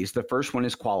IRAs, the first one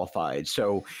is qualified.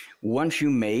 So once you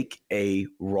make a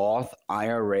Roth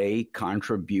IRA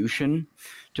contribution,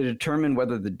 to determine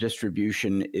whether the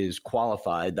distribution is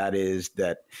qualified, that is,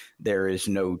 that there is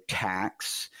no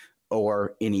tax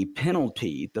or any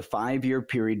penalty, the 5-year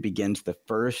period begins the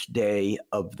first day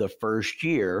of the first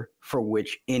year for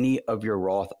which any of your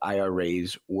Roth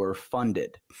IRAs were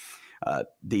funded.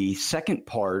 The second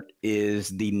part is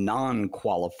the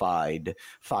non-qualified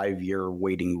 5-year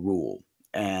waiting rule.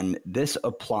 And this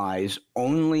applies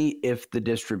only if the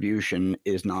distribution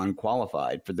is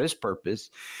non-qualified. For this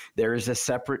purpose, there is a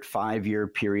separate 5-year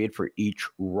period for each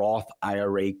Roth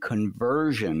IRA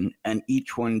conversion, and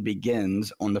each one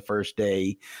begins on the first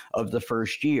day of the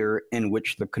first year in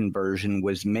which the conversion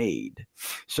was made.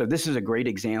 So this is a great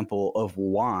example of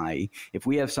why, if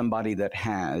we have somebody that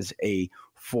has a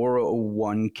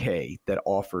 401k that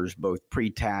offers both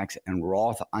pre-tax and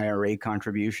Roth IRA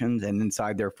contributions, and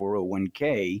inside their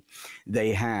 401k,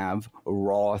 they have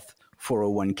Roth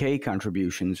 401k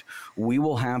contributions, we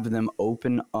will have them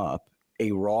open up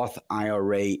a Roth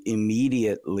IRA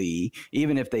immediately,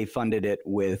 even if they funded it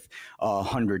with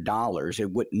 $100.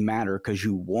 It wouldn't matter because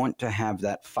you want to have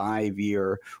that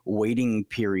 5-year waiting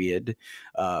period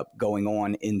going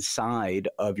on inside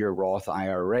of your Roth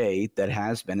IRA that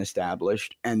has been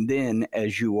established. And then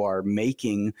as you are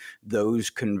making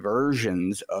those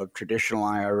conversions of traditional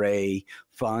IRA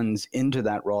funds into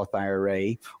that Roth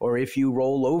IRA, or if you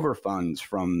roll over funds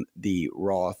from the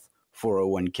Roth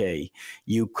 401k,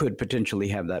 you could potentially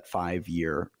have that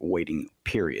 5-year waiting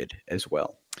period as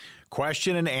well.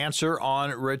 Question and answer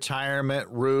on Retirement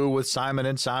Rue with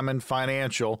Simon & Simon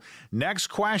Financial. Next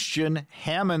question,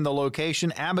 Hammond, the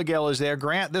location. Abigail is there.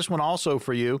 Grant, this one also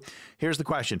for you. Here's the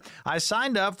question. I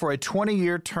signed up for a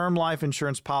 20-year term life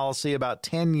insurance policy about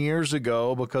 10 years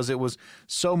ago because it was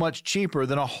so much cheaper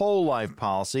than a whole life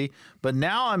policy, but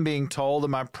now I'm being told that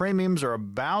my premiums are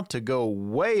about to go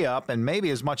way up and maybe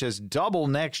as much as double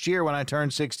next year when I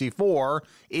turn 64.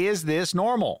 Is this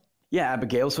normal? Yeah,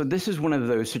 Abigail. So this is one of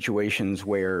those situations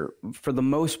where, for the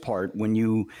most part, when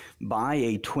you buy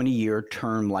a 20-year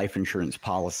term life insurance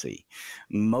policy,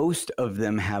 most of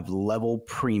them have level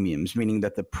premiums, meaning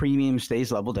that the premium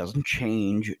stays level, doesn't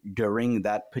change during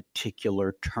that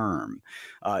particular term.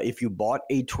 If you bought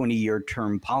a 20-year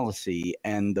term policy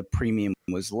and the premium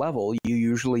was level, you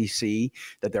usually see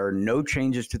that there are no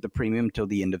changes to the premium till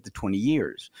the end of the 20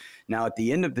 years. Now, at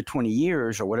the end of the 20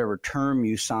 years, or whatever term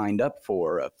you signed up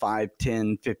for, a 5,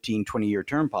 10, 15, 20-year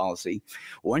term policy,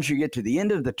 once you get to the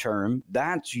end of the term,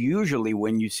 that's usually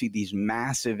when you see these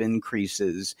massive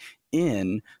increases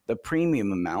in the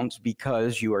premium amounts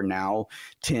because you are now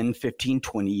 10, 15,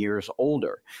 20 years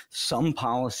older. Some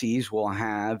policies will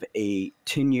have a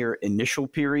 10-year initial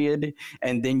period,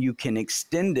 and then you can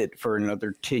extend it for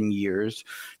another 10 years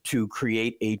to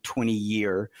create a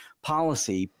 20-year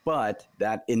policy, but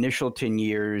that initial 10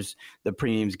 years, the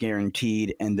premium's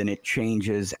guaranteed, and then it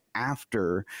changes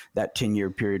after that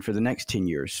 10-year period for the next 10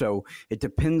 years. So it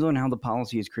depends on how the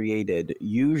policy is created.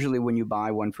 Usually when you buy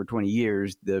one for 20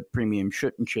 years, the premium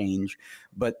shouldn't change,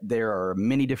 but there are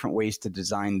many different ways to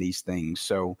design these things.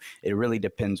 So it really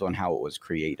depends on how it was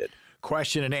created.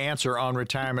 Question and answer on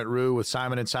Retirement Roo with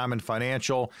Simon & Simon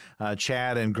Financial.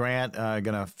 Chad and Grant going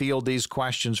to field these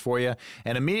questions for you.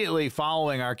 And immediately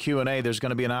following our Q&A, there's going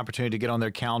to be an opportunity to get on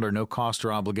their calendar, no cost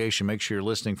or obligation. Make sure you're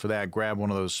listening for that. Grab one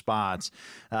of those spots.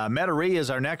 Metairie is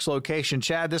our next location.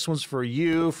 Chad, this one's for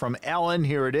you from Ellen.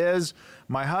 Here it is.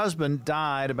 My husband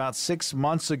died about 6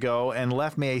 months ago and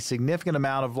left me a significant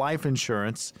amount of life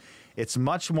insurance. It's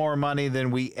much more money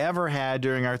than we ever had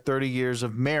during our 30 years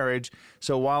of marriage.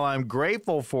 So while I'm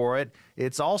grateful for it,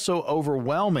 it's also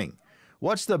overwhelming.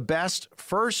 What's the best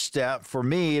first step for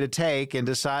me to take in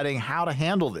deciding how to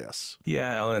handle this?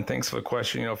 Yeah, Ellen, thanks for the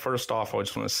question. First off, I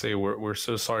just want to say we're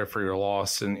so sorry for your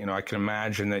loss. And, I can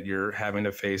imagine that you're having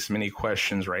to face many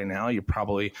questions right now you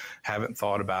probably haven't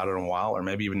thought about in a while, or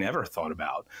maybe you've never thought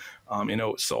about.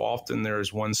 So often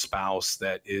there's one spouse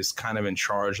that is kind of in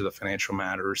charge of the financial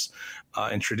matters.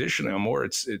 And traditionally, more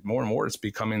and more, it's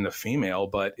becoming the female.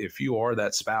 But if you are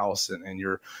that spouse and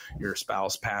your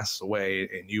spouse passes away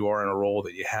and you are in a role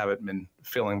that you haven't been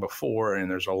filling before and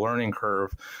there's a learning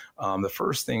curve, the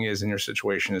first thing is in your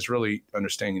situation is really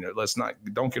understanding that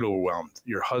don't get overwhelmed.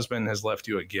 Your husband has left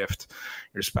you a gift.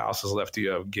 Your spouse has left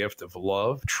you a gift of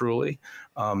love, truly.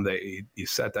 You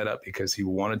set that up because he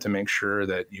wanted to make sure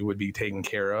that you would be taken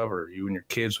care of, or you and your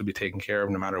kids would be taken care of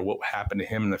no matter what happened to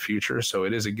him in the future. So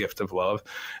it is a gift of love,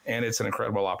 and it's an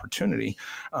incredible opportunity.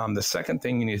 The second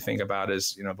thing you need to think about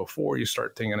is, before you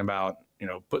start thinking about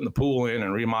putting the pool in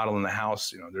and remodeling the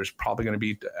house, there's probably going to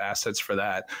be assets for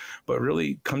that. But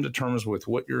really come to terms with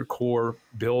what your core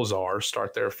bills are.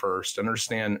 Start there first.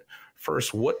 Understand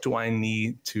first, what do I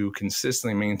need to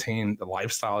consistently maintain the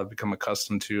lifestyle I've become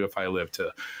accustomed to if I live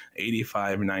to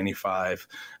 85, 95,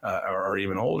 or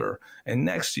even older? And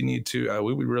next, you need to,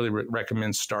 we would really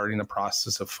recommend starting the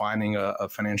process of finding a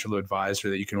financial advisor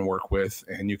that you can work with.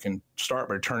 And you can start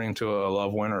by turning to a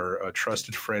loved one or a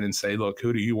trusted friend and say, look,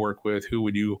 who do you work with? Who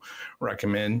would you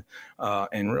recommend?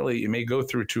 And really, you may go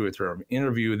through 2 or 3,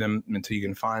 interview them until you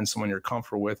can find someone you're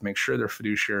comfortable with, make sure they're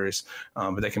fiduciaries,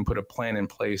 but they can put a plan in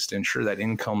place to ensure that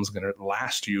income is going to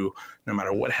last you no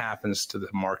matter what happens to the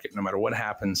market, no matter what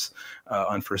happens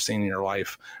unforeseen in your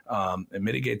life, and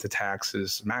mitigate the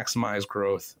taxes, maximize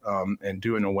growth, and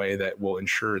do it in a way that will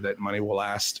ensure that money will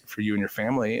last for you and your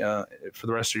family for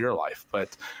the rest of your life.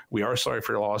 But we are sorry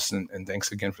for your loss, and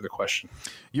thanks again for the question.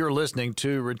 You're listening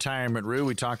to Retirement Roo.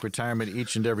 We talk retirement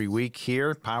each and every week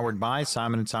here, powered by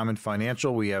Simon & Simon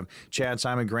Financial. We have Chad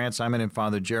Simon, Grant Simon, and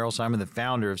Father Gerald Simon, the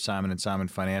founder of Simon & Simon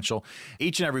Financial.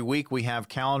 Each and every week, we have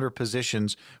calendar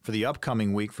positions for the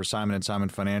upcoming week for Simon & Simon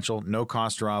Financial. No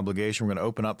cost or obligation. We're going to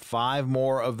open up 5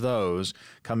 more of those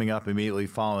coming up immediately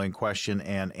following question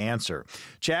and answer.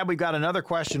 Chad, we've got another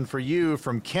question for you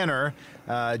from Kenner.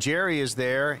 Jerry is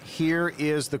there. Here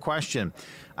is the question.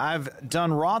 I've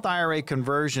done Roth IRA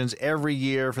conversions every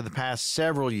year for the past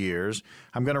several years.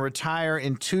 I'm going to retire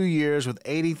in 2 years with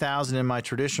 $80,000 in my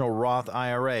traditional Roth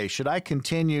IRA. Should I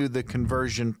continue the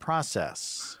conversion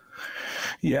process?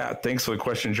 Yeah, thanks for the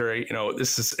question, Jerry.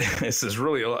 This is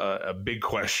really a big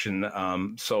question.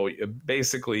 So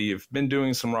basically, you've been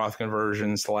doing some Roth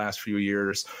conversions the last few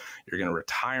years. You're going to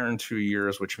retire in 2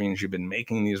 years, which means you've been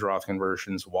making these Roth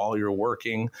conversions while you're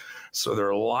working. So there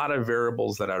are a lot of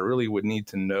variables that I really would need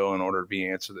to know in order to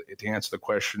answer the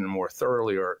question more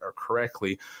thoroughly or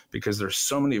correctly, because there's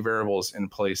so many variables in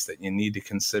place that you need to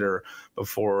consider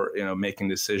before making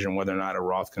a decision whether or not a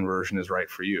Roth conversion is right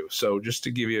for you. So just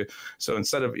to give you,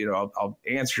 instead of I'll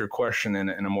answer your question in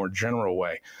a more general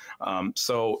way.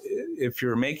 So if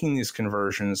you're making these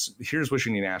conversions, here's what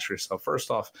you need to ask yourself. First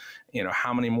off,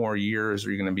 how many more years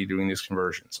are you going to be doing these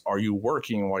conversions? Are you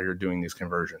working while you're doing these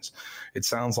conversions? It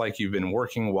sounds like you've been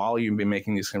working while you've been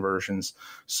making these conversions.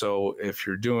 So if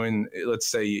you're doing, let's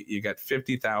say you got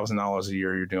 $50,000 a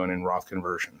year you're doing in Roth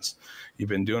conversions. You've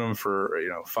been doing them for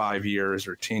 5 years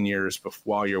or 10 years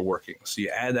while you're working. So you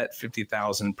add that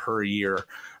 $50,000 per year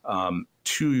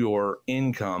to your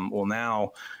income. Well,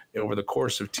 now over the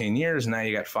course of 10 years, now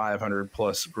you got 500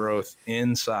 plus growth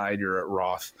inside your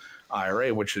Roth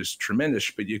IRA, which is tremendous,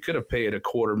 but you could have paid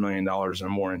 $250,000 or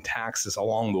more in taxes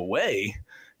along the way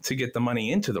to get the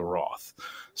money into the Roth.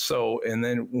 So, and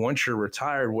then once you're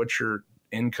retired, what's your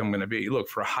income going to be? Look,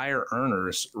 for higher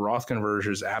earners, Roth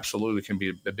conversions absolutely can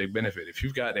be a big benefit. If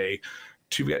you've got $2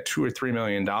 or $3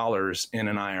 million in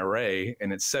an IRA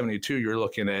and it's 72, you're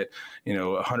looking at,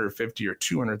 $150,000 or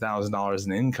 $200,000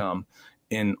 in income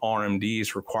in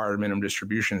RMDs, required minimum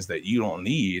distributions, that you don't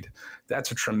need.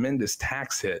 That's a tremendous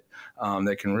tax hit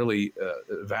that can really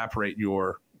evaporate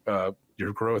your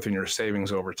growth and your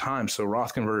savings over time. So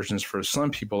Roth conversions for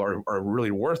some people are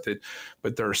really worth it,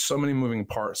 but there are so many moving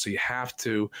parts. So you have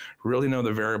to really know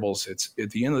the variables. It's at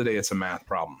the end of the day, it's a math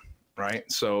problem, right?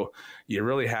 So you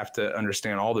really have to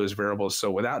understand all those variables. So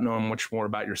without knowing much more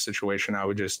about your situation, I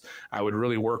would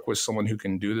really work with someone who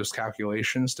can do those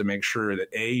calculations to make sure that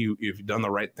you've done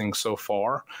the right thing so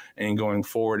far, and going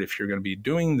forward, if you're going to be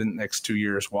doing the next 2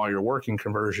 years while you're working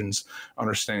conversions,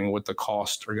 understanding what the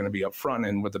costs are going to be up front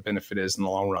and what the benefit is in the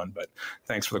long run. But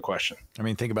thanks for the question. I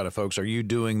mean, think about it, folks. Are you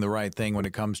doing the right thing when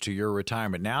it comes to your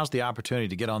retirement? Now's the opportunity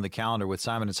to get on the calendar with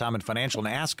Simon & Simon Financial and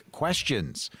ask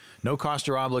questions. No cost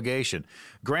or obligation.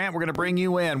 Grant, we're going to bring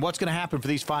you in. What's going to happen for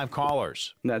these 5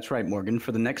 callers? That's right, Morgan.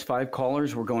 For the next 5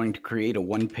 callers, we're going to create a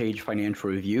one-page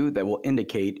financial review that will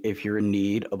indicate if you're in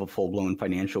need of a full-blown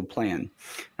financial plan.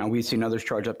 Now, we've seen others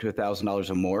charge up to $1,000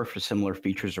 or more for similar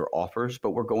features or offers,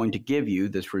 but we're going to give you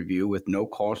this review with no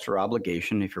cost or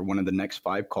obligation if you're one of the next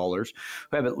 5 callers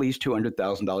who have at least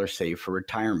 $200,000 saved for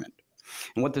retirement.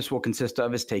 And what this will consist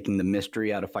of is taking the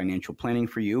mystery out of financial planning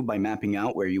for you by mapping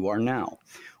out where you are now.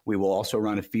 We will also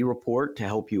run a fee report to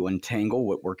help you untangle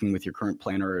what working with your current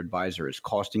planner or advisor is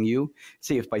costing you.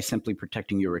 See if by simply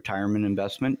protecting your retirement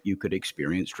investment, you could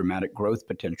experience dramatic growth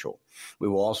potential. We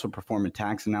will also perform a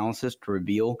tax analysis to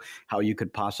reveal how you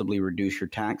could possibly reduce your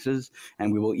taxes.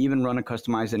 And we will even run a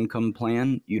customized income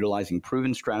plan utilizing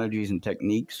proven strategies and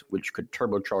techniques which could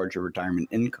turbocharge your retirement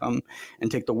income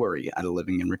and take the worry out of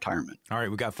living in retirement. All right,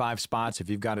 we've got 5 spots. If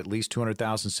you've got at least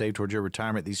 $200,000 saved towards your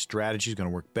retirement, these strategies are going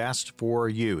to work best for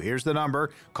you. Here's the number.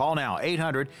 Call now,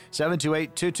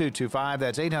 800-728-2225.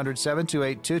 That's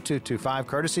 800-728-2225.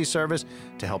 Courtesy service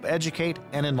to help educate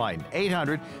and enlighten.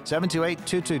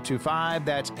 800-728-2225.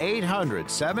 That's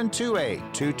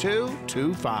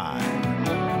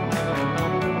 800-728-2225.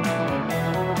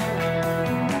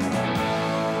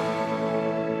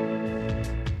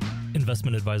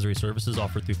 Investment advisory services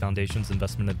offered through Foundations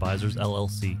Investment Advisors,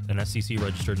 LLC, an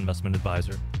SEC-registered investment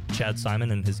advisor. Chad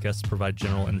Simon and his guests provide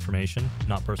general information,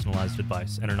 not personalized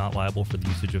advice, and are not liable for the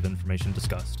usage of information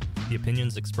discussed. The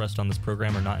opinions expressed on this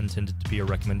program are not intended to be a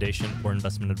recommendation or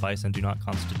investment advice and do not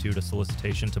constitute a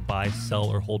solicitation to buy, sell,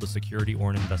 or hold a security or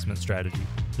an investment strategy.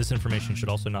 This information should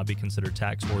also not be considered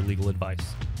tax or legal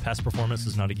advice. Past performance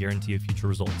is not a guarantee of future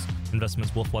results.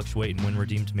 Investments will fluctuate and when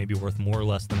redeemed may be worth more or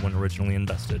less than when originally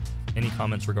invested. Any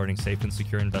comments regarding safe and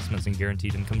secure investments and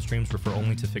guaranteed income streams refer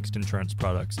only to fixed insurance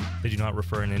products. They do not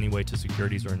refer in any way to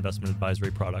securities or investment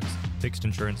advisory products. Fixed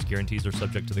insurance guarantees are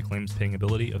subject to the claims paying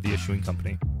ability of the issuing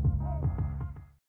company.